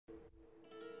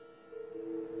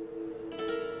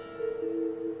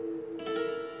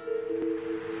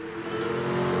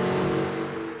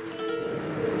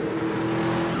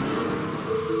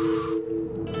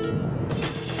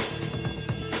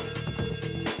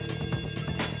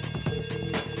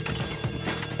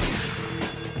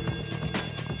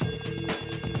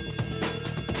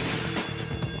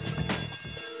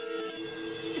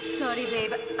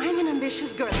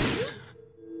precious girl.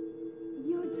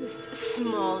 You're just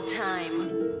small time.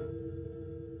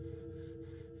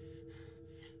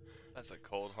 That's a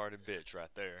cold-hearted bitch right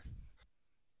there.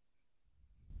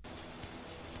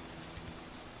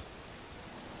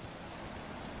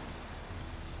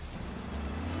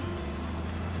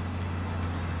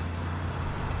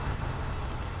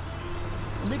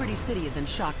 Liberty City is in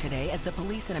shock today as the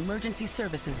police and emergency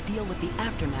services deal with the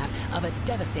aftermath of a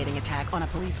devastating attack on a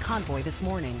police convoy this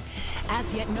morning.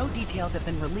 As yet, no details have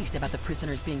been released about the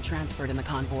prisoners being transferred in the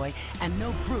convoy, and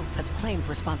no group has claimed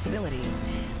responsibility.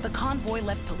 The convoy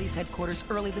left police headquarters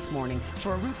early this morning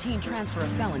for a routine transfer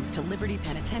of felons to Liberty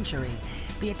Penitentiary.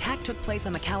 The attack took place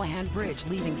on the Callahan Bridge,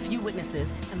 leaving few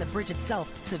witnesses and the bridge itself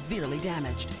severely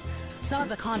damaged. Some of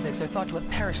the convicts are thought to have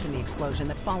perished in the explosion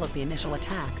that followed the initial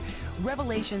attack.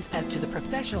 Revelations as to the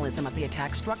professionalism of the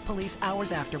attack struck police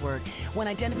hours afterward, when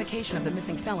identification of the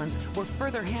missing felons were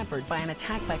further hampered by an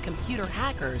attack by computer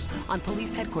hackers on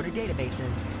police headquarter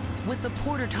databases. With the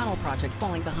Porter Tunnel project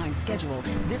falling behind schedule,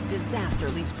 this disaster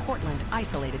leaves Portland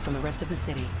isolated from the rest of the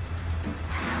city.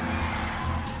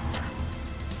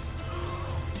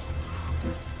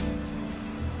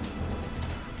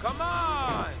 Come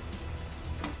on!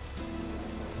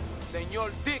 Senor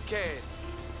Dickhead!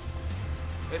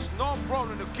 It's no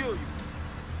problem to kill you.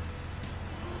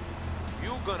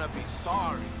 You're gonna be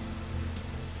sorry.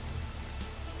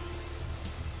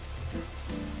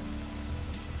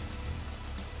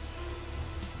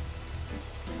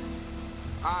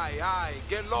 Aye,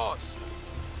 get lost.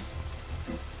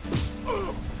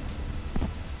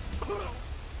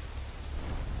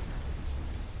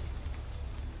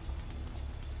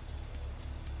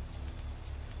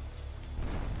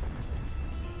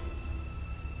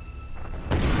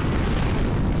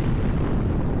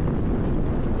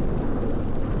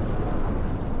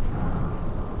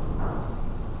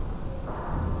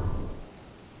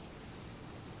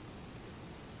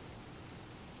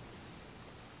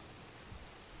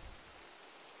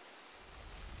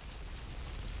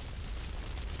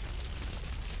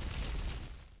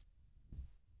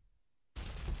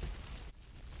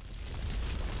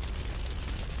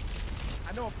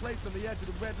 I know a place on the edge of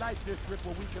the red light district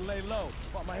where we can lay low,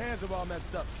 but my hands are all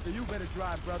messed up, so you better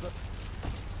drive, brother.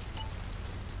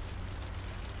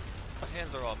 My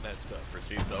hands are all messed up.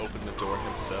 Proceeds to open the door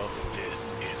himself.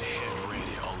 This is Hit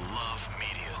Radio, Love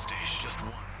Media Station. Just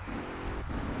one.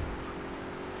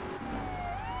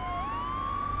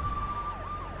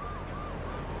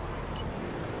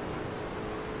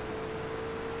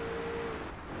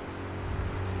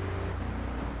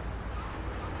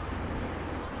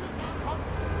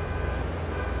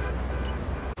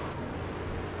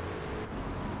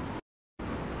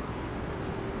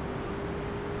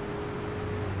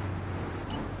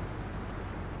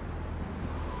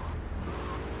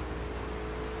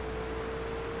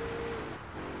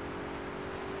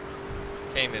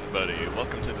 Came in, buddy.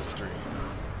 Welcome to the stream.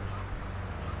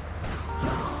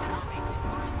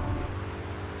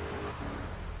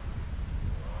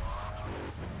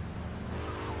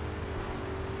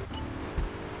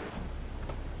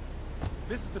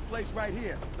 This is the place right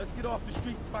here. Let's get off the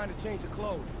street and find a change of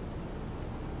clothes.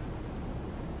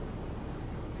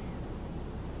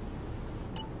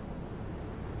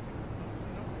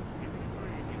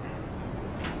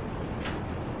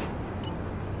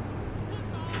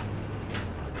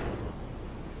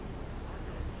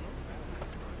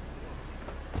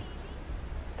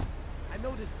 I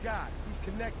know this guy. He's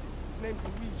connected. His name's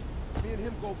Luigi. Me and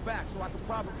him go back, so I can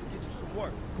probably get you some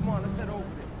work. Come on, let's head over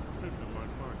there.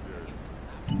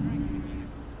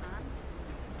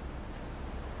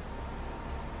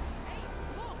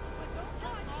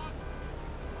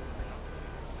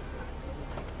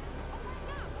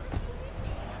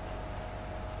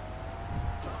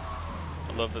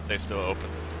 I love that they still open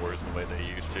the doors the way they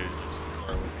used to, just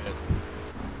throwing it.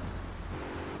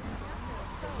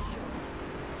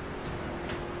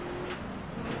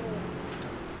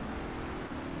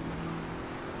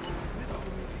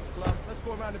 Let's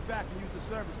go around the back and use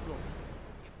the service door.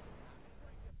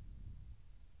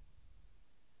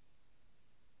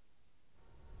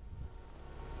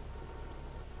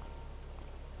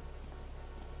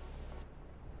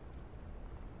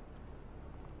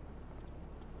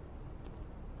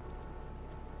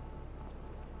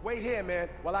 Wait here, man,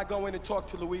 while I go in and talk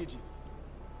to Luigi.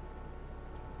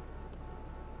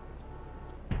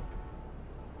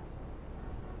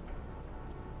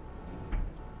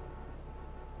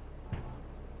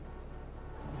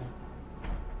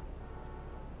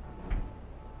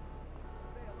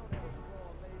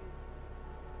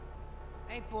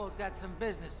 Eightball's got some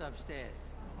business upstairs.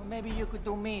 Or maybe you could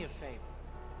do me a favor.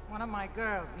 One of my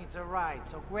girls needs a ride,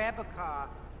 so grab a car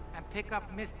and pick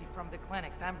up Misty from the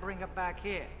clinic, then bring her back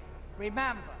here.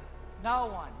 Remember, no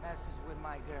one messes with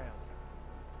my girls.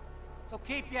 So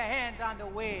keep your hands on the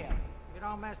wheel. If you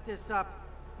don't mess this up,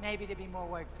 maybe there'll be more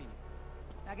work for you.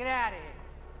 Now get out of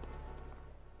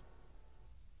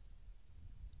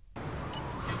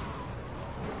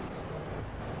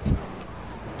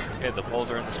here. Okay, the poles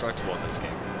are indestructible in this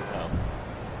game. No.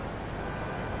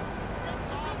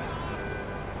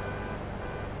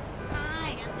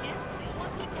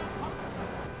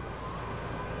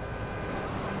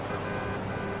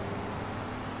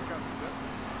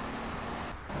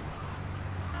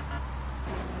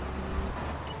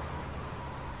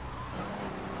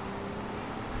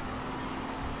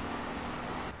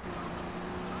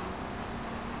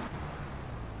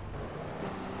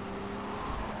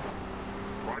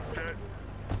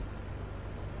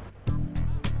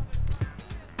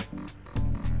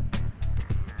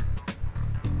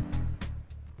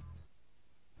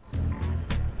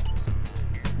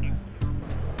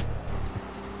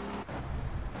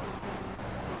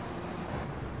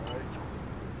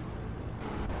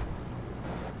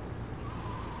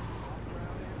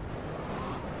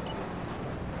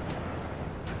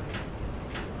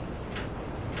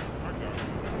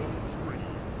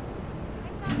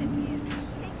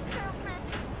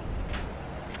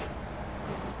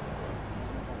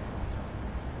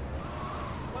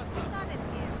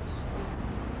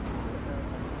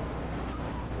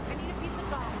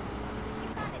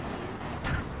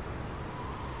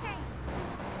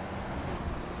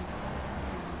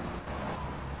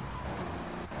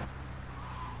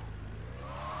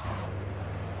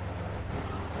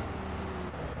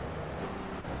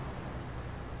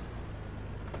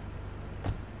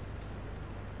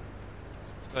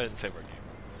 Go ahead and save our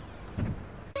game.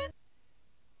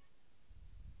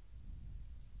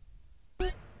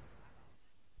 Did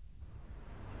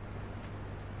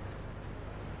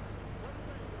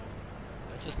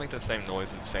I just make the same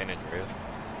noise as San Andreas?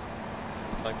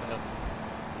 It's like that.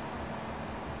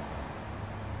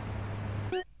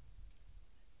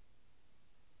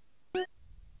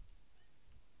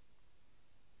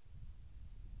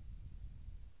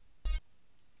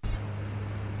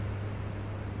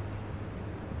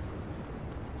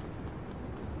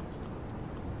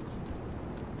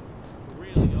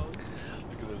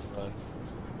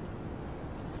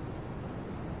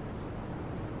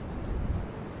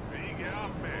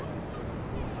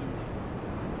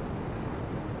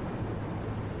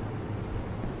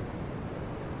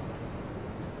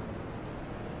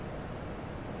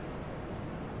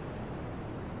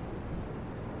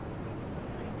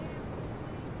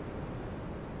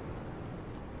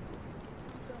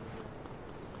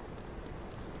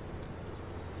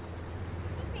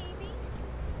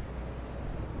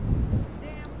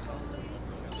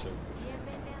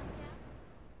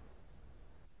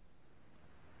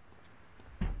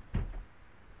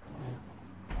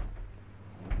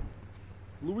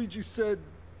 Luigi said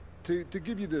to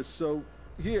give you this, so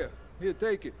here,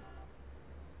 take it.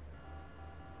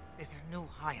 There's a new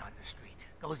high on the street.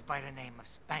 Goes by the name of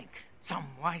Spank. Some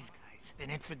wise guys been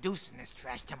introducing this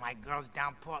trash to my girls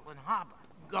down Portland Harbor.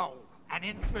 Go and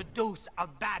introduce a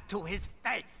bat to his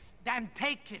face. Then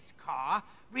take his car,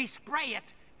 respray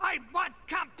it. I want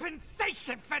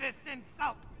compensation for this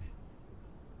insult.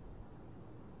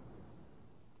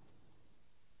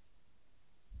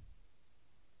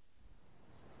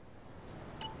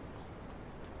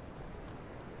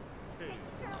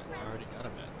 I already got a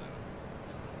bat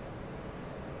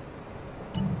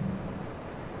though.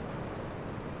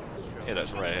 Yeah,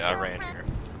 that's right. I ran here.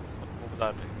 What was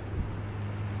I thinking?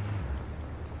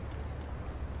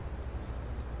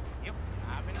 Yep,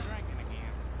 I've been drinking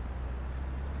again.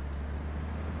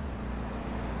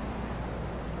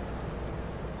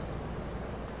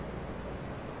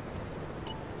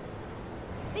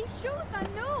 They shoot, I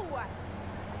know!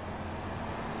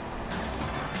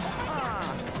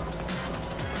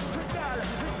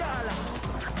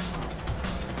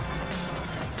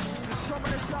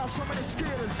 So many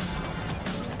skills.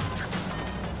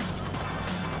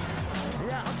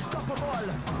 Yeah, unstoppable.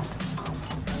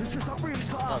 This is a real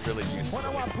class. I'm not really used to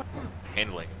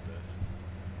handling this.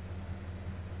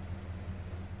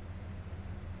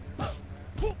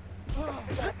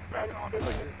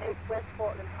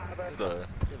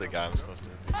 You're the guy I'm supposed to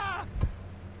be.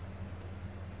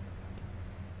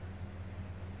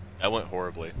 That went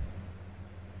horribly.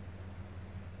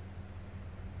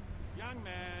 Young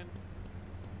man.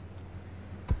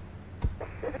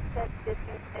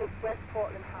 West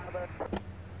Portland Harbor.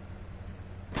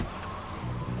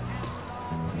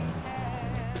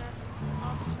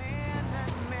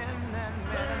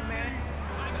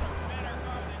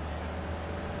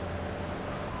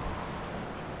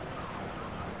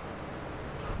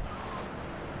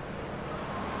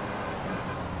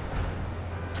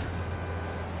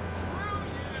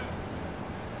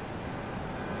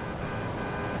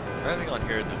 Everything on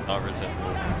here does not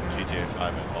resemble GTA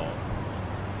 5 at all.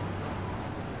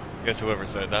 I guess whoever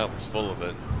said that was full of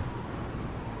it.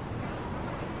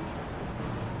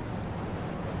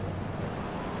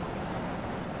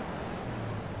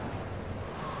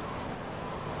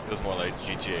 Feels more like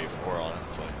GTA 4,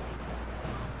 honestly.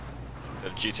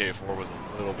 Except GTA 4 was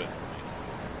a little bit.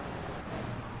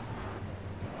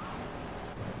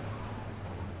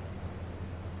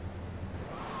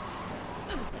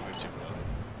 Move too slow.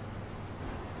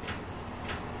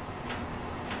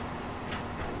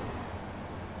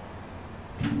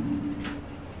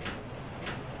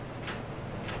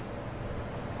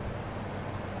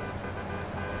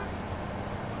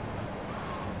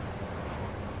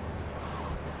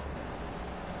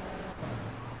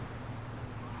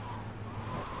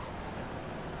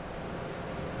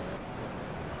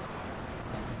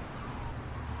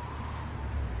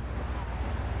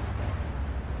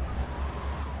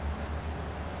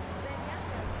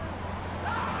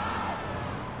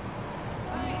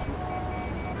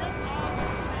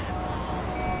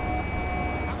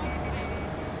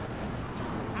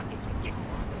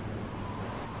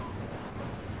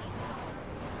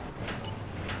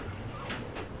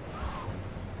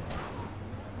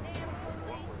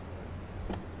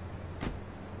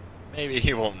 Maybe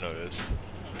he won't notice.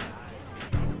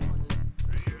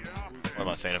 What am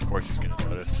I saying? Of course he's gonna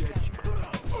notice.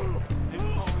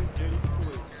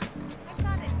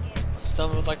 Just tell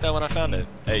me it was like that when I found it.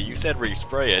 Hey, you said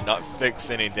respray it, not fix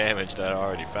any damage that I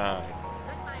already found.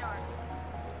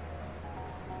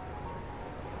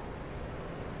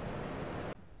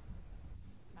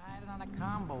 I had it on a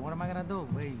combo. What am I gonna do?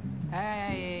 Wait.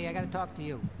 Hey, I gotta talk to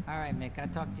you. All right, Mick. I'll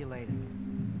talk to you later.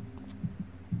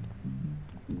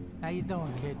 How you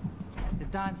doing, kid? The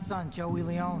Don's son, Joey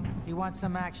Leone. He wants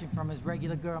some action from his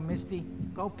regular girl, Misty.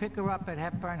 Go pick her up at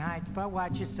Hepburn Heights, but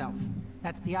watch yourself.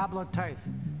 That's Diablo turf.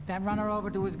 Then run her over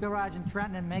to his garage in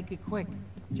Trenton and make it quick.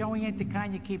 Joey ain't the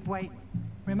kind you keep waiting.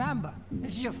 Remember,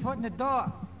 this is your foot in the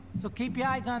door. So keep your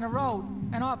eyes on the road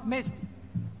and off Misty.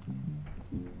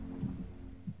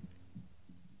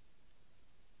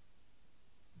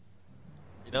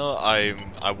 You know,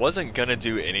 I wasn't gonna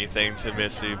do anything to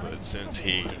Misty, but since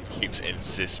he keeps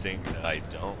insisting that I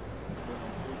don't,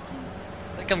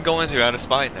 I think I'm going to out of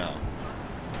spite now.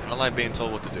 I don't like being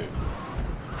told what to do.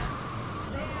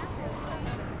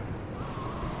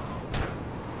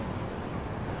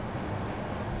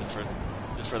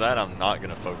 Just for that, I'm not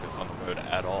gonna focus on the road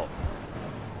at all.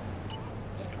 I'm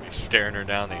just gonna be staring her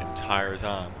down the entire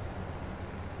time.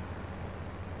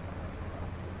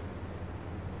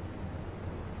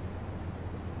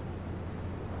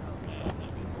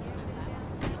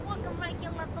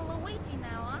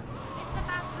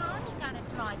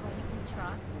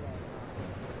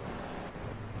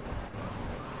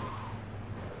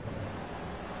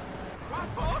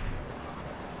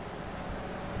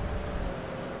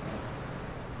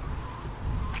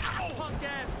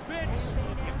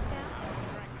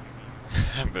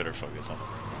 I better focus on the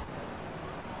road.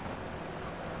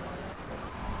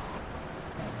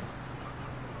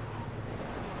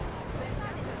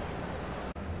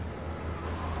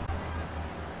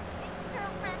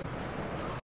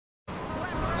 How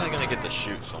am I gonna get to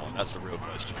shoot someone? That's the real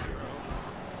question here.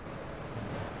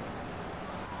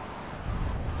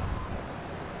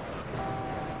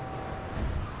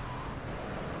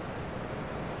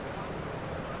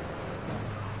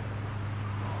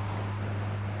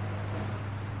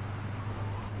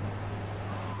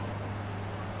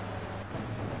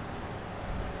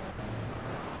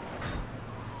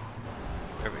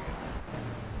 There we go.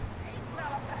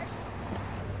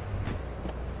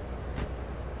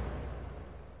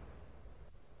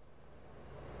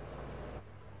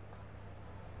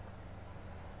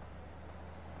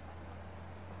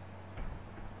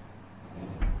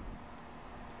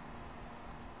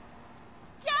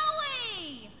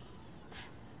 Joey!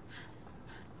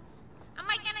 Am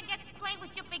I gonna get to play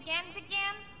with your big ends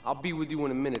again? I'll be with you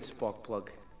in a minute, Sparkplug.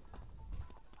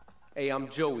 Hey, I'm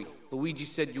Joey. Luigi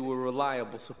said you were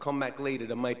reliable, so come back later.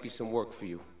 There might be some work for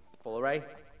you. All right?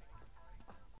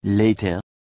 Later.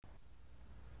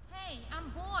 Hey, I'm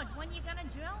bored. When you gonna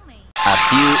drill me? A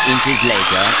few inches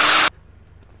later.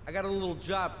 I got a little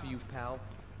job for you, pal.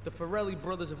 The Ferrelli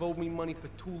brothers have owed me money for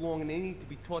too long, and they need to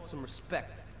be taught some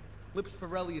respect. Lips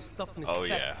Ferrelli is stuffing his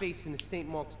fat face in the St.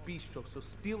 Mark's Bistro, so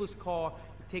steal his car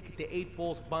and take it to 8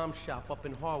 Ball's bomb shop up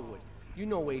in Harwood. You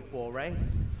know 8 Ball, right?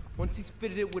 Once he's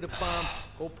fitted it with a bomb,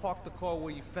 go park the car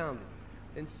where you found it.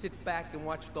 Then sit back and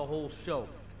watch the whole show.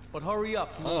 But hurry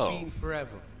up, you won't be eating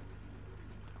forever.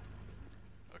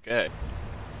 Okay.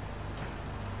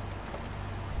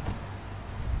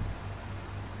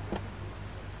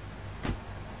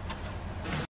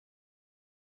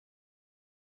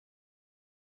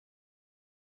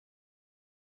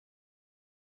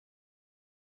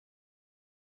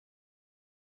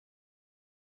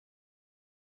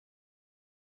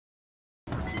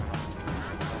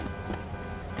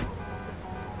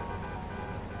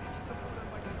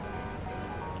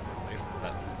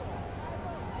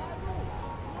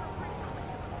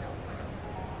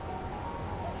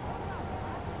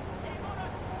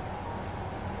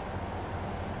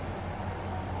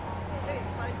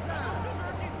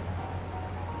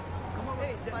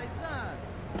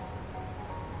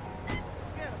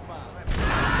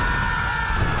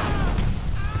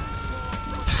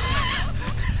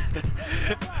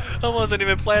 I wasn't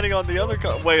even planning on the other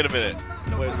car. Wait a minute.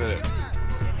 Wait a minute.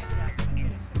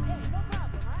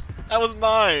 That was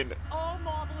mine. Oh,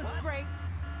 marvelous, great.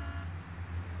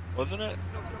 Wasn't it?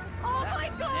 Oh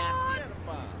my God!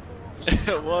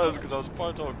 It was, because I was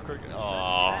parked on crooked.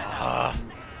 Aww.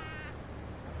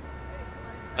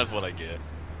 That's what I get.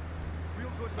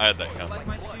 I had that coming.